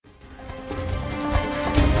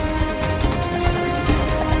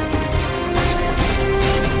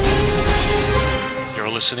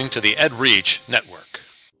listening to the Ed Reach Network.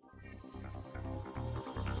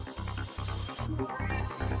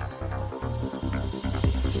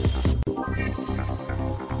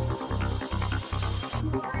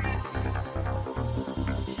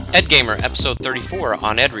 EdGamer Episode 34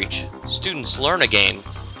 on EdReach. Students learn a game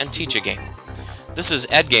and teach a game. This is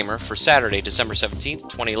EdGamer for Saturday, December 17th,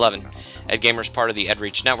 2011. EdGamer is part of the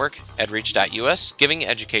EdReach network, edreach.us, giving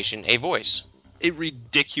education a voice. A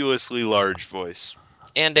ridiculously large voice.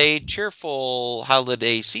 And a cheerful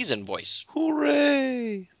holiday season voice.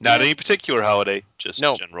 Hooray! Not any particular holiday, just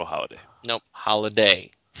general holiday. Nope,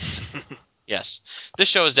 holiday. Yes. This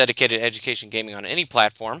show is dedicated to education gaming on any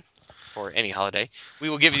platform. For any holiday. We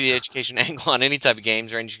will give you the education angle on any type of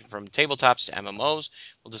games, ranging from tabletops to MMOs.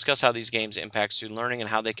 We'll discuss how these games impact student learning and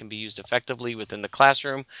how they can be used effectively within the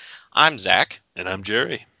classroom. I'm Zach. And I'm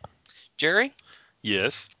Jerry. Jerry?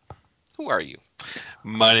 Yes? Who are you?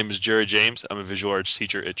 My name is Jerry James. I'm a visual arts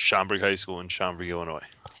teacher at Schaumburg High School in Schaumburg, Illinois.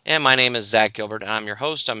 And my name is Zach Gilbert, and I'm your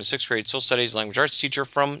host. I'm a 6th grade social studies language arts teacher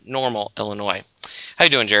from Normal, Illinois. How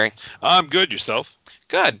you doing, Jerry? I'm good. Yourself?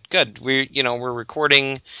 Good. We're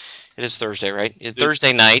recording. It is Thursday, right?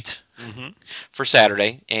 Thursday night for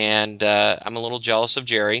Saturday, and I'm a little jealous of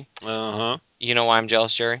Jerry. Uh-huh. You know why I'm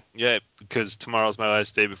jealous, Jerry? Yeah, because tomorrow's my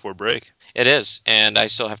last day before break. It is, and I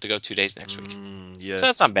still have to go 2 days next week. Yes. So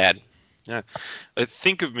that's not bad. Yeah.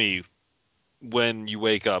 Think of me when you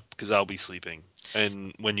wake up, because I'll be sleeping.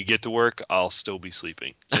 And when you get to work, I'll still be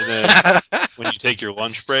sleeping. And then when you take your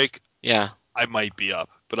lunch break, yeah, I might be up,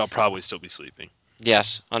 but I'll probably still be sleeping.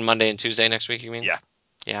 Yes, on Monday and Tuesday next week, you mean? Yeah.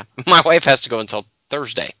 Yeah. My wife has to go until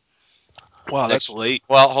Thursday. Wow, that's late.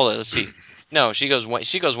 Well, hold on. Let's see. No, she goes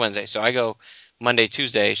Wednesday. So I go Monday,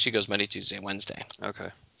 Tuesday. She goes Monday, Tuesday, Wednesday. Okay.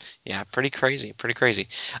 Yeah, pretty crazy.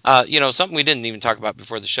 Something we didn't even talk about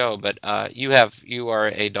before the show, but you are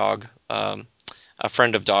a dog, a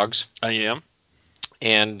friend of dogs. I am.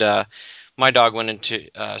 And my dog went into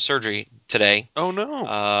surgery today. Oh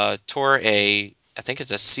no. Tore I think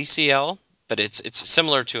it's a CCL. But it's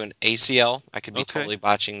similar to an ACL. I could be totally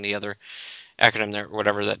botching the other acronym there,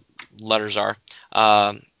 whatever that letters are.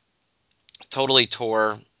 Totally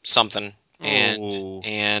tore something,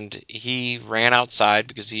 and he ran outside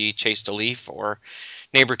because he chased a leaf or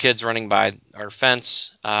neighbor kids running by our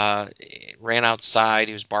fence. Ran outside.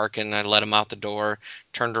 He was barking. I let him out the door.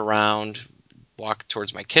 Turned around, walked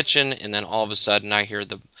towards my kitchen, and then all of a sudden I hear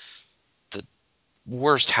the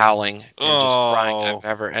worst howling and just crying I've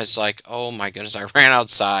ever. It's like, oh my goodness! I ran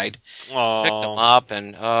outside, picked him up,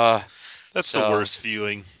 and that's the worst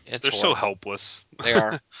feeling. They're horrible. So helpless. They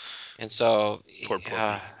are, and so poor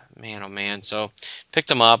man, oh man. So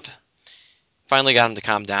picked him up. Finally got him to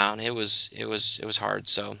calm down. It was hard.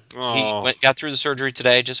 So he got through the surgery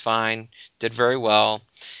today just fine. Did very well,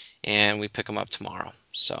 and we pick him up tomorrow.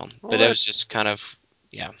 So, but it was just kind of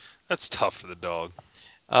That's tough for the dog.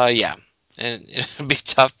 Yeah. And it'll be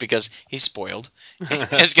tough because he's spoiled.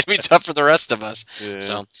 It's going to be tough for the rest of us. Yeah.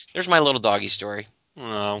 So there's my little doggy story.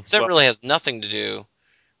 So that really has nothing to do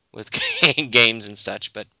with games and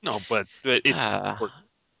such. But but it's important.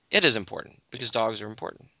 It is important because dogs are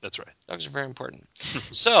important. That's right. Dogs are very important.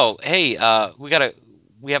 So, hey,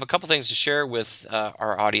 we have a couple things to share with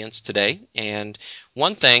our audience today. And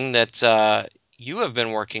one thing that you have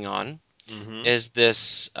been working on is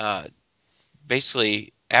this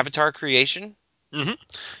basically avatar creation.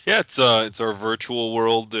 Yeah, it's our virtual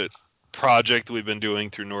world project that we've been doing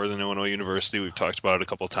through Northern Illinois University. We've talked about it a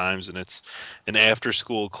couple of times, and it's an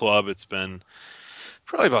after-school club. It's been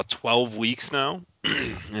probably about 12 weeks now.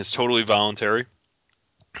 It's totally voluntary.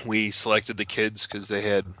 We selected the kids because they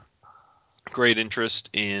had great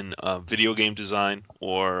interest in video game design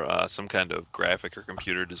or some kind of graphic or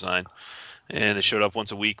computer design. And they showed up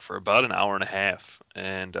once a week for about an hour and a half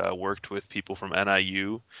and worked with people from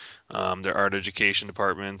NIU, their art education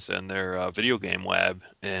departments, and their video game lab.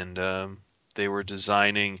 And they were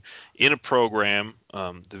designing in a program.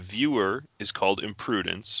 The viewer is called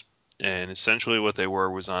Imprudence. And essentially what they were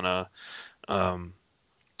was on a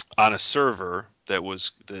server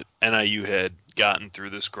that NIU had gotten through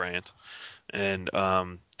this grant. And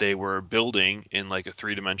they were building in like a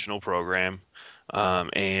 3-dimensional program.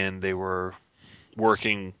 And they were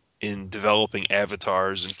working in developing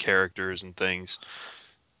avatars and characters and things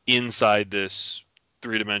inside this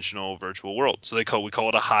 3-dimensional virtual world. So we call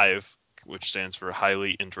it a Hive, which stands for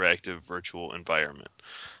Highly Interactive Virtual Environment.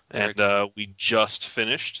 And we just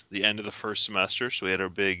finished the end of the first semester, so we had our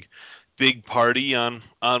big party on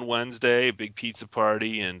Wednesday, a big pizza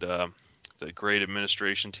party, and the great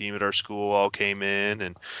administration team at our school all came in,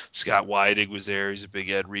 and Scott Weidig was there. He's a big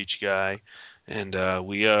Ed Reach guy. And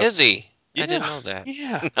we is he? I didn't know that.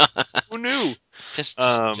 Yeah. Who knew?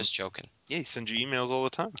 Just joking. Yeah, he sends you emails all the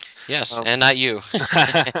time. Yes, and not you.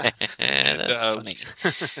 That's funny.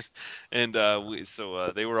 And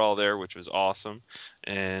they were all there, which was awesome.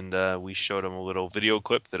 And we showed them a little video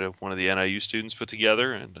clip that one of the NIU students put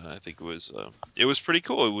together, and I think it was pretty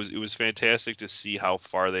cool. It was fantastic to see how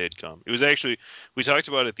far they had come. It was actually, we talked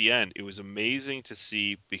about it at the end. It was amazing to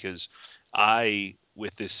see because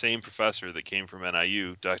with this same professor that came from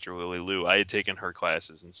NIU, Dr. Lily Liu, I had taken her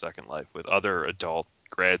classes in Second Life with other adult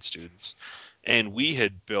grad students, and we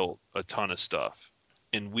had built a ton of stuff.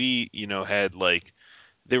 And we, had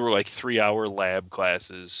they were 3-hour lab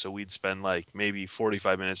classes, so we'd spend maybe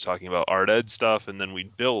 45 minutes talking about art ed stuff, and then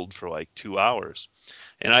we'd build for 2 hours.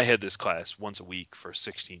 And I had this class once a week for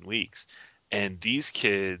 16 weeks, and these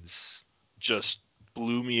kids just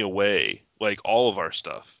blew me away. All of our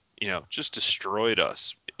stuff, just destroyed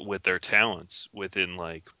us with their talents within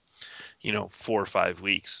 4 or 5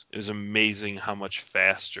 weeks. It was amazing how much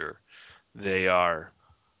faster they are,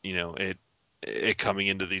 it coming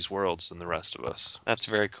into these worlds than the rest of us. That's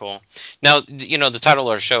very cool. Now, the title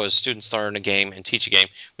of our show is Students Learn a Game and Teach a Game,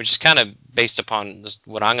 which is kind of based upon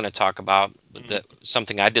what I'm going to talk about,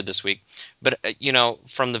 something I did this week. But,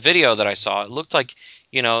 from the video that I saw, it looked like,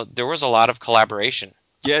 there was a lot of collaboration.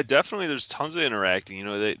 Yeah, definitely. There's tons of interacting.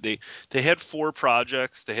 They had 4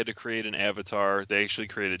 projects. They had to create an avatar. They actually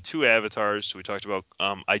created 2 avatars. So we talked about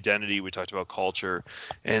identity. We talked about culture.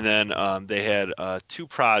 And then they had 2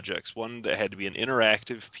 projects. One that had to be an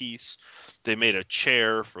interactive piece. They made a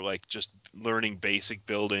chair for just learning basic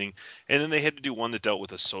building. And then they had to do one that dealt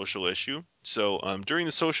with a social issue. So during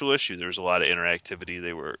the social issue, there was a lot of interactivity.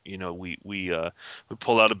 They were, we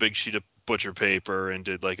pulled out a big sheet of butcher paper and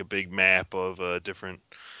did a big map of different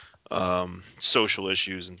social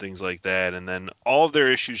issues and things like that. And then all of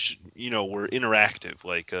their issues, were interactive.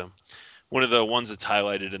 One of the ones that's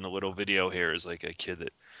highlighted in the little video here is a kid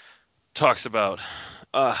that talks about,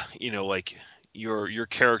 your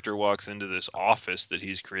character walks into this office that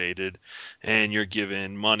he's created, and you're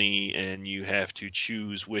given money, and you have to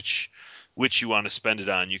choose which you want to spend it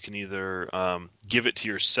on. You can either give it to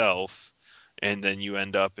yourself, and then you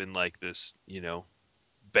end up in this,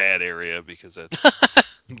 bad area because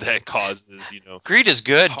that causes, greed is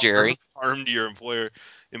good, Jerry. Harm to your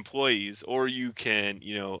employees, or you can,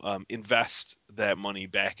 invest that money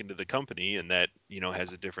back into the company, and that,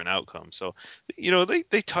 has a different outcome. So,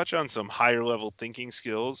 they touch on some higher level thinking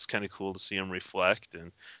skills. Kind of cool to see them reflect,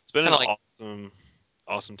 and it's been an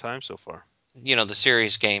awesome time so far. The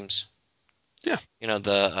serious games. Yeah.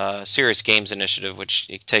 The Serious Games Initiative, which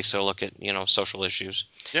it takes a look at, social issues.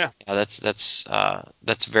 Yeah.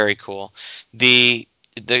 That's very cool. The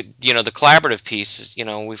collaborative piece,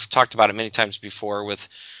 we've talked about it many times before with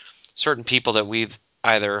certain people that we've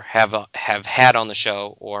either have had on the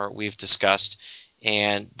show or we've discussed,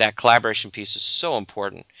 and that collaboration piece is so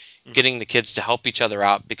important. Getting the kids to help each other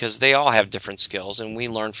out, because they all have different skills, and we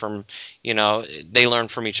learn from, they learn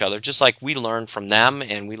from each other, just like we learn from them,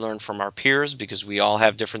 and we learn from our peers because we all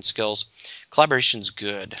have different skills. Collaboration's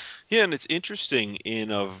good. Yeah, and it's interesting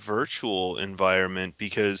in a virtual environment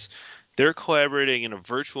because they're collaborating in a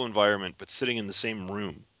virtual environment but sitting in the same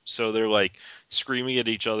room. So they're screaming at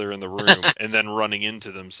each other in the room and then running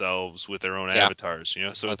into themselves with their own avatars,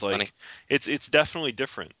 So That's it's funny. It's definitely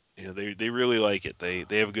different. They really like it. They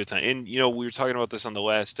have a good time. And we were talking about this on the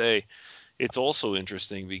last day. It's also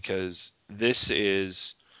interesting because this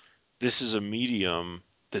is a medium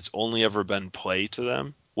that's only ever been play to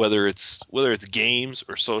them. Whether it's games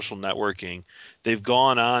or social networking, they've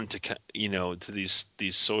gone on to to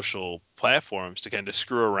these social platforms to kind of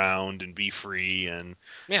screw around and be free and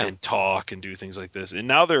talk and do things like this. And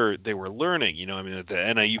now they were learning.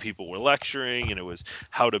 The NIU people were lecturing, and it was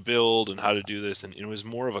how to build and how to do this, and it was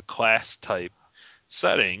more of a class type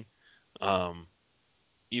setting,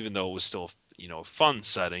 even though it was still a fun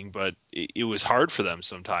setting, but it was hard for them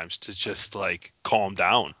sometimes to just calm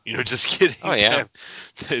down, just getting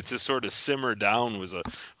to sort of simmer down was a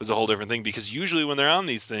whole different thing, because usually when they're on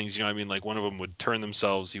these things, one of them would turn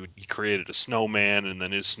themselves, he created a snowman, and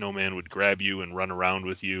then his snowman would grab you and run around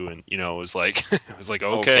with you, and it was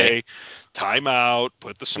okay, time out,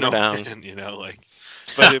 put the snowman down,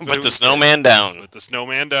 but put the snowman down. Put the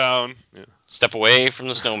snowman down. Yeah. Step away from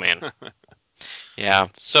the snowman. Yeah.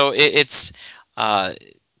 So it's what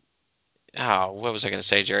was I going to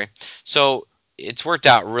say, Jerry? So it's worked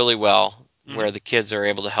out really well where the kids are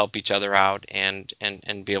able to help each other out and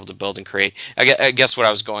be able to build and create. I guess what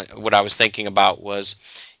I was thinking about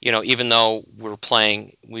was, even though we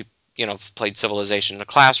played Civilization in the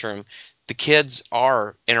classroom, the kids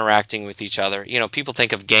are interacting with each other. People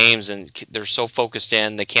think of games and they're so focused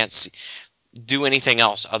in, they can't do anything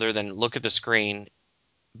else other than look at the screen.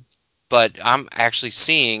 But I'm actually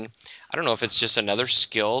seeing, I don't know if it's just another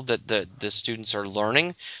skill that the students are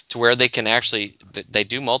learning to where they can actually, they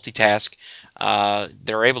do multitask.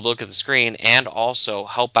 They're able to look at the screen and also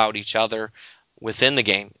help out each other within the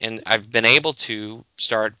game. And I've been able to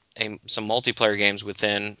start some multiplayer games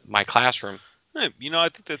within my classroom. I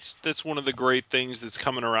think that's one of the great things that's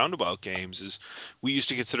coming around about games is we used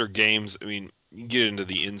to consider games, I mean, you get into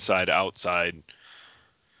the inside-outside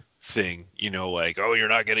thing, like, oh, you're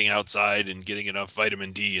not getting outside and getting enough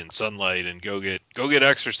vitamin D and sunlight and go get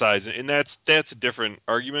exercise, and that's a different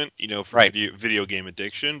argument, for right. video game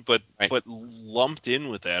addiction, but right. but lumped in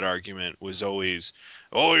with that argument was always,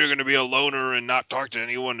 oh, you're going to be a loner and not talk to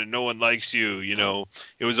anyone and no one likes you,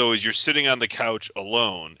 It was always you're sitting on the couch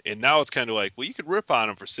alone, and now it's kind of like, well, you could rip on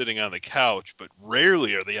them for sitting on the couch, but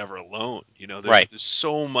rarely are they ever alone, right. There's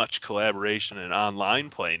so much collaboration and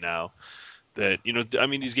online play now that,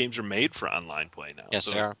 these games are made for online play now. Yes,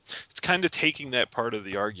 so they are. It's kind of taking that part of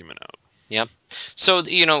the argument out. Yep. So,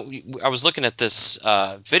 I was looking at this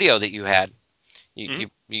video that you had, you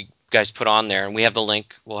guys put on there, and we have the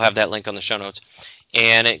link. We'll have that link on the show notes.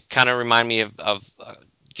 And it kind of reminded me of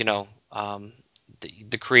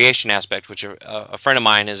the creation aspect, which a friend of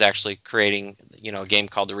mine is actually creating, a game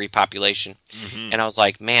called The Repopulation. Mm-hmm. And I was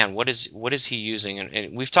like, man, what is he using?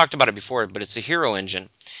 And we've talked about it before, but it's a hero engine.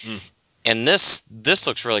 And this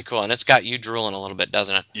looks really cool, and it's got you drooling a little bit,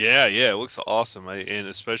 doesn't it? Yeah, it looks awesome, and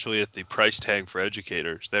especially at the price tag for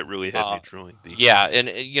educators, that really had me drooling. Yeah, and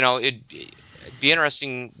it'd be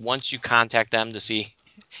interesting once you contact them to see,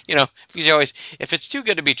 because you always, if it's too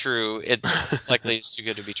good to be true, it's likely it's too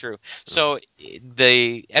good to be true. So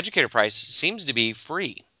the educator price seems to be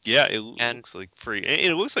free. Yeah, it looks like free, and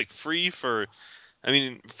it looks like free for. I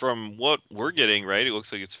mean, from what we're getting, right, it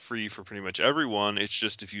looks like it's free for pretty much everyone. It's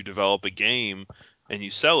just if you develop a game and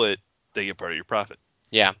you sell it, they get part of your profit.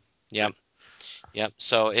 Yeah.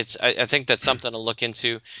 So I think that's something to look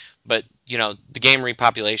into. But, the game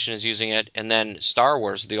Repopulation is using it. And then Star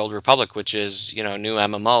Wars, The Old Republic, which is, a new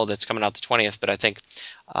MMO that's coming out the 20th. But I think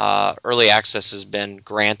early access has been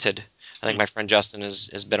granted. I think my friend Justin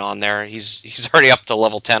has been on there. He's already up to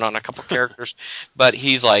level 10 on a couple characters, but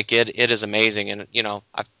he's like, it is amazing. And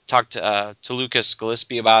I've talked to Lucas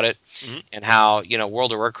Gillespie about it, and how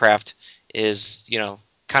World of Warcraft is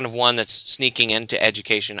kind of one that's sneaking into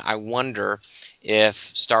education. I wonder if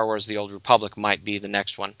Star Wars: The Old Republic might be the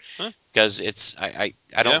next one, because it's I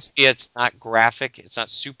don't see it's not graphic, it's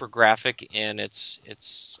not super graphic in its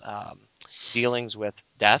dealings with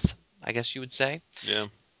death, I guess you would say. Yeah.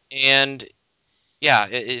 And yeah,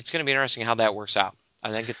 it's going to be interesting how that works out.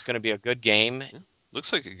 I think it's going to be a good game. Yeah,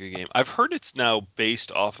 looks like a good game. I've heard it's now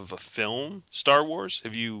based off of a film, Star Wars.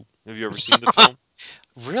 Have you ever seen the film?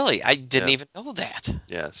 Really? I didn't even know that.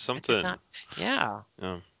 Yeah, something. Yeah. I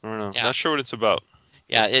don't know. Yeah. Not sure what it's about.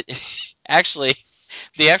 Yeah, it actually,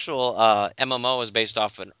 the actual MMO is based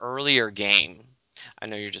off an earlier game. I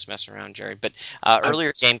know you're just messing around, Jerry, but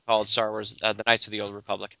earlier game called Star Wars: The Knights of the Old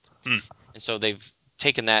Republic. And so they've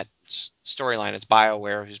taken that storyline. It's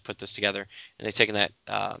BioWare who's put this together, and they've taken that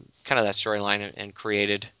kind of that storyline and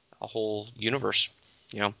created a whole universe,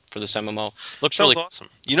 for this MMO. Looks really awesome.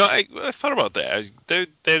 I thought about that.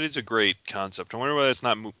 That is a great concept. I wonder why that's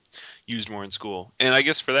not used more in school. And I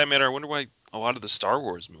guess for that matter, I wonder why a lot of the Star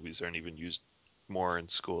Wars movies aren't even used more in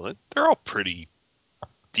school. They're all pretty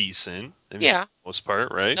decent. For the most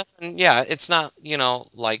part, right? It's not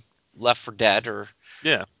like Left 4 Dead or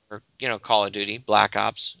Call of Duty, Black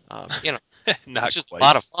Ops. It's just quite. A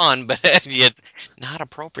lot of fun, but not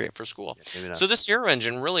appropriate for school. Yeah, so this Hero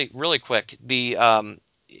Engine, really, really quick.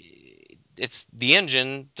 It's the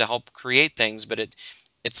engine to help create things, but it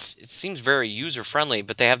seems very user friendly.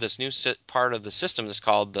 But they have this new part of the system that's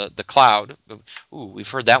called the cloud. Ooh, we've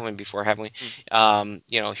heard that one before, haven't we?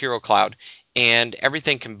 Hero Cloud, and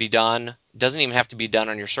everything can be done. Doesn't even have to be done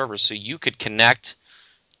on your server, so you could connect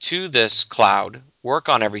to this cloud, work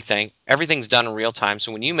on everything. Everything's done in real time.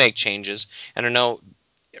 So when you make changes, and I know,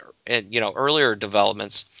 earlier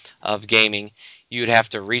developments of gaming, you'd have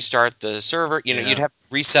to restart the server. You'd have to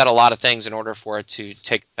reset a lot of things in order for it to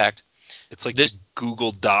take effect. It's like this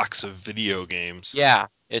Google Docs of video games. Yeah,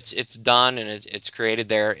 it's done and it's created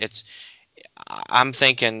there. I'm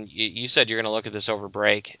thinking, you said you're going to look at this over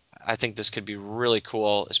break. I think this could be really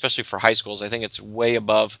cool, especially for high schools. I think it's way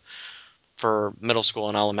above for middle school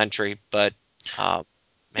and elementary, but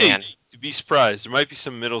man, you'd be surprised. There might be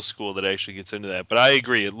some middle school that actually gets into that, but I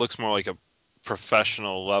agree. It looks more like a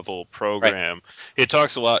professional level program. It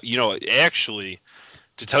talks a lot, actually,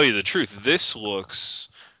 to tell you the truth, this looks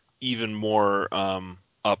even more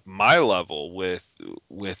up my level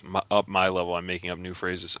up my level. I'm making up new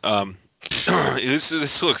phrases.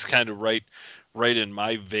 This looks kind of right in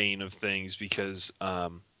my vein of things, because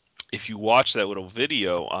if you watch that little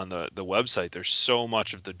video on the website, there's so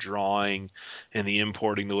much of the drawing and the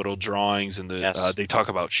importing the little drawings, and they talk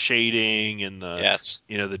about shading and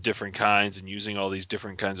the different kinds, and using all these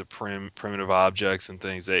different kinds of primitive objects and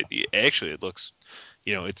things. That actually, it looks,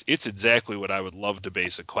 it's exactly what I would love to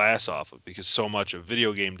base a class off of, because so much of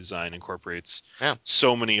video game design incorporates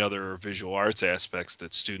so many other visual arts aspects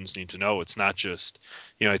that students need to know. It's not just,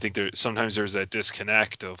 I think sometimes there's that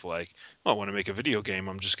disconnect of like, oh, I want to make a video game,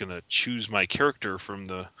 I'm just going to choose my character from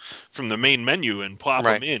the main menu and plop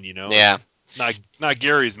them in, Yeah. It's not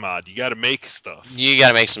Gary's Mod. You got to make stuff. You got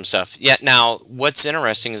to make some stuff. Yeah. Now, what's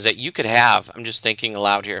interesting is that you could have, I'm just thinking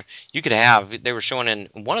aloud here, they were showing in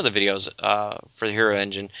one of the videos for the Hero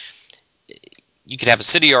Engine, you could have a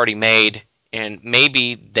city already made, and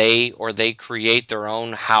maybe they create their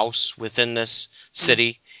own house within this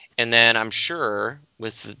city. And then I'm sure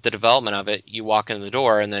with the development of it, you walk in the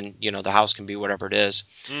door, and then the house can be whatever it is.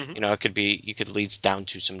 Mm-hmm. It could be, you could lead down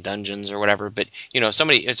to some dungeons or whatever. But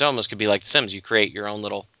it almost could be like The Sims. You create your own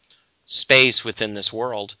little space within this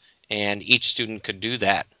world, and each student could do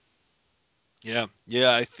that. Yeah.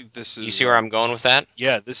 I think this is. You see where I'm going with that?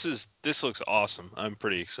 Yeah, this looks awesome. I'm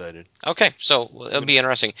pretty excited. Okay, so it'll be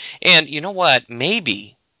interesting. And you know what?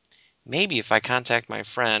 Maybe if I contact my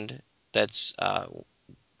friend that's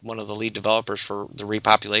one of the lead developers for the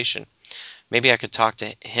Repopulation, maybe I could talk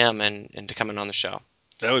to him and to come in on the show.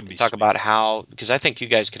 That would be talk sweet. about how, because I think you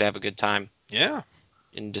guys could have a good time. Yeah.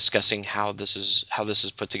 In discussing how this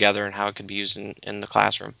is put together and how it could be used in the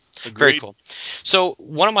classroom. Agreed. Very cool. So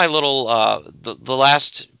one of my little the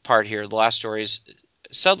last part here, the last story is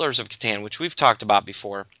Settlers of Catan, which we've talked about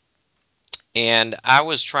before. And I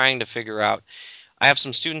was trying to figure out, I have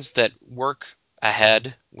some students that work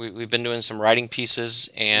ahead. We've been doing some writing pieces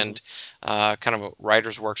and kind of a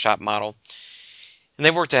writer's workshop model. And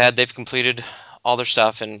they've worked ahead. They've completed all their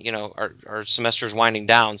stuff, and our semester's winding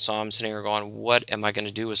down, so I'm sitting here going, what am I going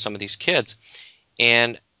to do with some of these kids?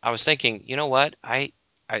 And I was thinking, you know what,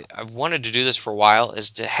 I've wanted to do this for a while, is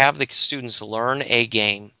to have the students learn a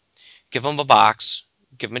game, give them a box,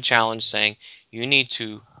 give them a challenge saying, you need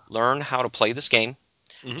to learn how to play this game,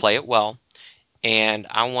 play it well, and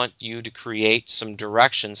I want you to create some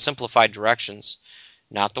directions, simplified directions,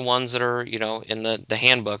 not the ones that are, in the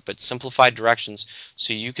handbook, but simplified directions,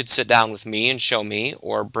 so you could sit down with me and show me,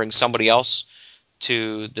 or bring somebody else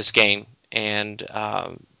to this game and,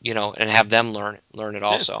 and have them learn it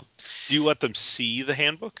also. Do you let them see the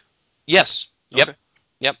handbook? Yes. Okay.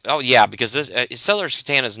 Yep. Oh, yeah, because this Settlers of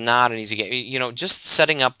Catan is not an easy game. Just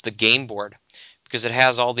setting up the game board, because it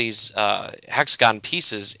has all these hexagon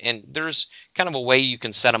pieces, and there's kind of a way you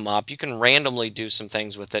can set them up. You can randomly do some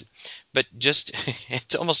things with it, but just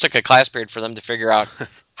it almost took a class period for them to figure out,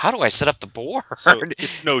 how do I set up the board? So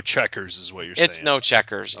it's no checkers is what you're saying. It's no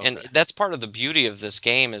checkers. Okay. And that's part of the beauty of this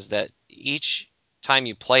game, is that each time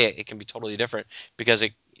you play it, it can be totally different, because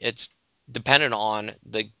it's dependent on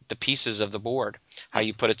the pieces of the board, how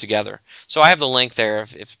you put it together. So I have the link there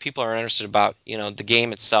if people are interested about the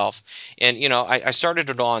game itself. And I started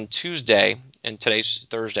it on Tuesday, and today's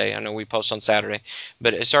Thursday. I know we post on Saturday,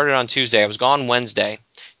 but it started on Tuesday. I was gone Wednesday.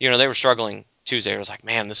 They were struggling Tuesday. I was like,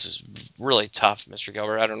 man, this is really tough, Mr.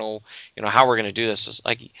 Gilbert. I don't know, how we're going to do this. It's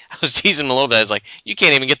like, I was teasing him a little bit. I was like, you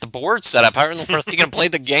can't even get the board set up. How are you going to play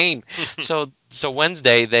the game? So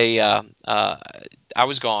Wednesday, I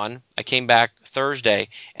was gone. I came back Thursday,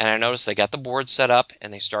 and I noticed they got the board set up,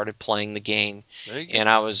 and they started playing the game. And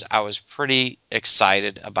I was pretty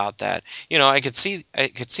excited about that. I could see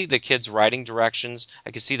the kids writing directions.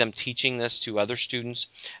 I could see them teaching this to other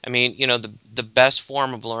students. I mean, the best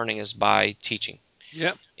form of learning is by teaching.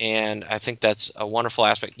 Yep. And I think that's a wonderful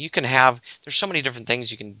aspect. There's so many different things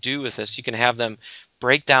you can do with this. You can have them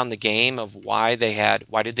break down the game of why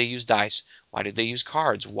did they use dice? Why did they use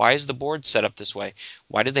cards? Why is the board set up this way?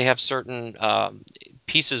 Why did they have certain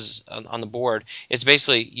pieces on the board? It's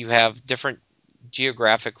basically, you have different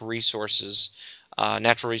geographic resources,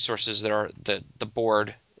 natural resources that are the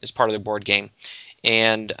board is part of the board game,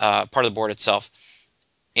 and part of the board itself.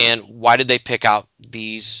 And why did they pick out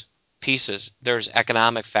these pieces? There's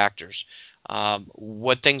economic factors.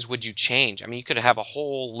 What things would you change? I mean, you could have a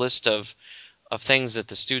whole list of things that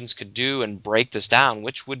the students could do and break this down,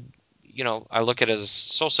 which would I look at it as a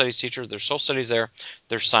social studies teacher. There's social studies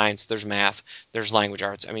there's science, there's math, there's language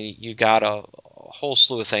arts. I mean, you got a whole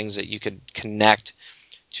slew of things that you could connect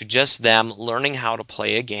to just them learning how to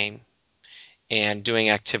play a game and doing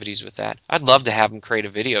activities with that. I'd love to have them create a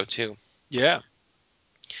video too. Yeah.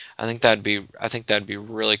 I think that'd be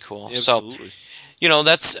really cool. Absolutely. So,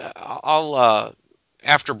 that's I'll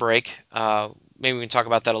after break, maybe we can talk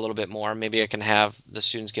about that a little bit more. Maybe I can have the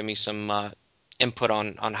students give me some input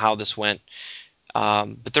on how this went.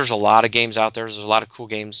 But there's a lot of games out there. There's a lot of cool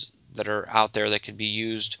games that are out there that could be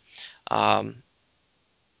used.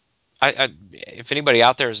 If anybody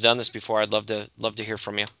out there has done this before, I'd love to hear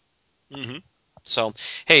from you. Mm-hmm. So,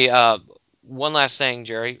 hey, one last thing,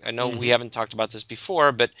 Jerry. I know we haven't talked about this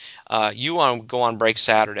before, but you want to go on break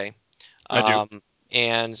Saturday. I do.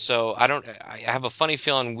 And so I have a funny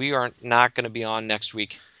feeling we are not going to be on next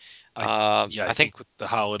week. I think with the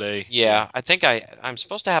holiday. Yeah, I think I'm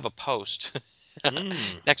supposed to have a post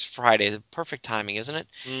next Friday. The perfect timing, isn't it?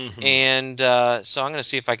 Mm-hmm. And so I'm going to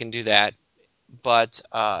see if I can do that. But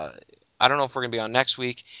I don't know if we're going to be on next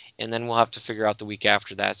week, and then we'll have to figure out the week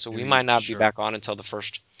after that. So we might not be back on until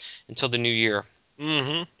the new year.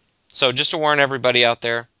 Mm-hmm. So just to warn everybody out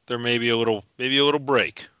there, there may be a little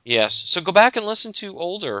break. Yes. So go back and listen to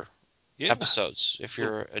older episodes if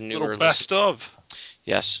you're a newer little best listener. of.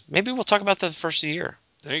 Yes. Maybe we'll talk about the first of the year.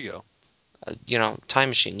 There you go. Time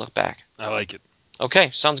machine. Look back. I like it. Okay.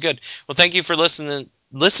 Sounds good. Well, thank you for listening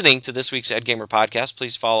to this week's Ed Gamer podcast.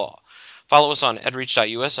 Please follow us on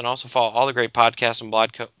edreach.us and also follow all the great podcasts and blog.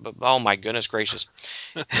 Oh my goodness gracious!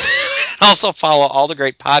 Also follow all the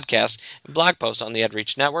great podcasts and blog posts on the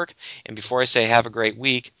EdReach network. And before I say have a great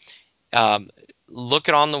week, look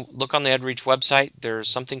on the EdReach website. There's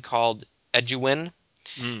something called EduWin,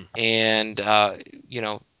 and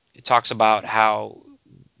it talks about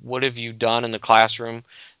what have you done in the classroom,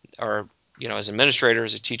 or as an administrator,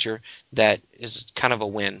 as a teacher, that is kind of a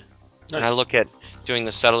win. Nice. And I look at doing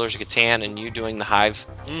the Settlers of Catan and you doing the Hive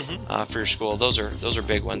for your school. Those are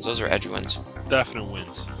big wins. Those are edge wins. Definite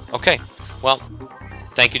wins. Okay. Well,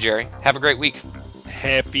 thank you, Jerry. Have a great week.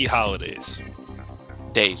 Happy holidays.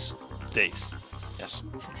 Days. Yes.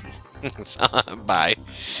 Bye.